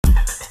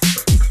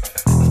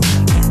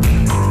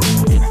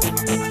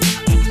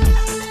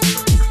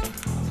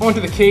On to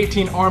the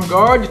K18 arm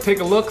guard. You take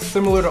a look,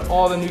 similar to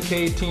all the new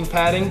K18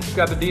 padding. We've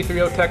got the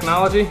D30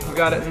 technology. We've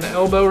got it in the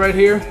elbow right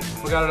here.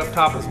 We got it up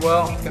top as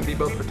well. It's gonna be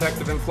both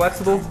protective and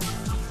flexible.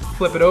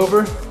 Flip it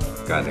over.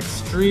 Got an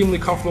extremely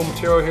comfortable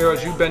material here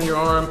as you bend your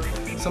arm.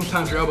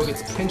 Sometimes your elbow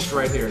gets pinched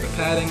right here. The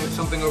padding, if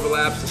something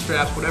overlaps, the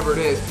straps, whatever it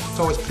is, it's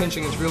always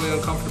pinching, it's really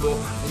uncomfortable,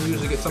 and you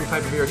usually get some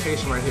type of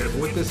irritation right here. But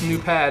with this new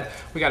pad,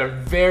 we got a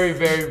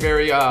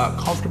very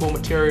comfortable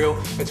material.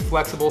 It's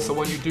flexible, so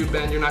when you do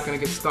bend, you're not gonna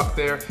get stuck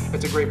there.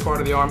 It's a great part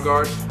of the arm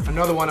guard.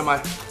 Another one of my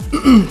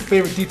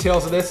favorite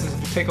details of this is if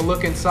you take a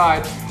look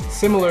inside,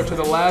 similar to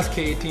the last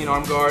K18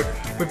 arm guard,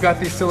 we've got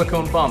these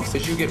silicone bumps.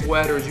 As you get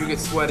wet or as you get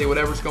sweaty,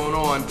 whatever's going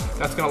on,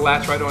 that's gonna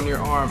latch right on your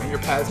arm and your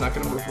pad's not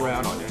gonna move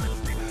around on you.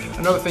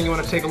 Another thing you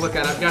want to take a look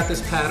at, I've got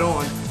this pad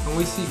on. When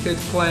we see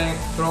kids playing,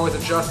 they're always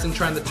adjusting,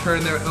 trying to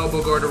turn their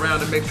elbow guard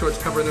around and make sure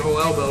it's covering their whole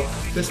elbow.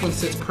 This one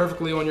sits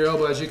perfectly on your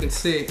elbow, as you can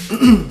see.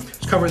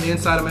 It's covering the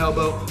inside of my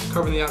elbow,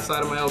 covering the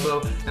outside of my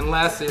elbow. And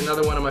lastly,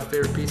 another one of my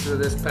favorite pieces of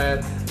this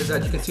pad is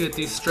that you can see that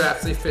these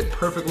straps, they fit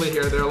perfectly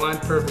here. They're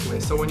aligned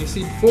perfectly. So when you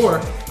see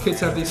before, kids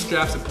have these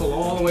straps that pull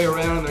all the way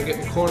around and they're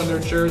getting caught on their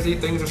jersey,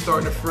 things are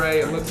starting to fray,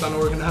 it looks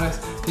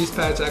unorganized. These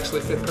pads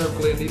actually fit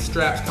perfectly and these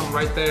straps come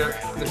right there.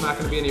 There's not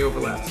going to be any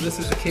overlap. So this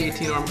is the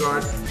K18 arm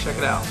guard. Check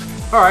it out.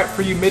 Alright,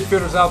 for you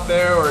midfielders out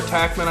there, or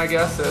attackmen I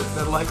guess,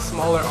 that like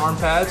smaller arm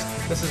pads,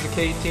 this is the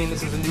K18,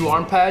 this is the new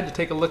arm pad. You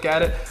take a look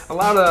at it. A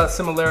lot of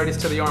similarities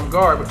to the arm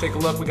guard, but take a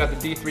look, we got the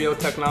D30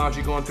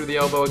 technology going through the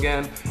elbow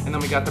again, and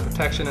then we got the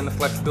protection and the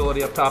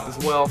flexibility up top as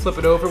well. Flip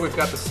it over, we've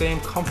got the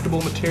same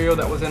comfortable material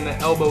that was in the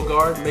elbow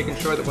guard, making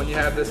sure that when you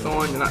have this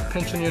on, you're not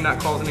pinching, you're not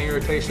causing any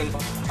irritation.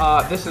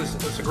 This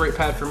is a great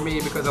pad for me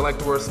because I like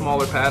to wear a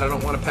smaller pad. I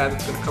don't want a pad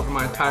that's going to cover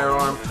my entire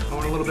arm. I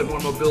want a little bit more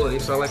mobility,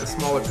 so I like a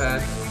smaller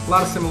pad. A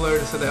lot of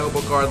similarities to the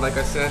elbow guard, like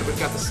I said. We've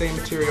got the same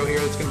material here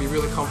that's going to be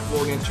really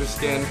comfortable against your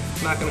skin,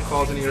 not going to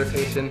cause any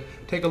irritation.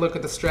 Take a look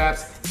at the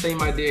straps, same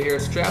idea here.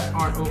 Straps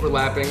aren't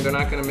overlapping, they're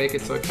not going to make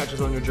it so it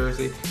catches on your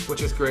jersey,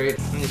 which is great.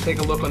 And you take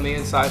a look on the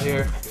inside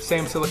here,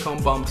 same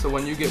silicone bump, so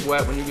when you get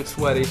wet, when you get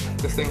sweaty,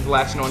 this thing's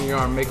latching on your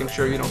arm, making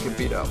sure you don't get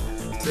beat up.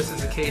 This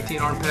is a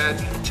K18 arm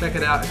pad. Check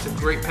it out, it's a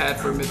great pad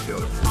for a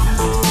midfielder.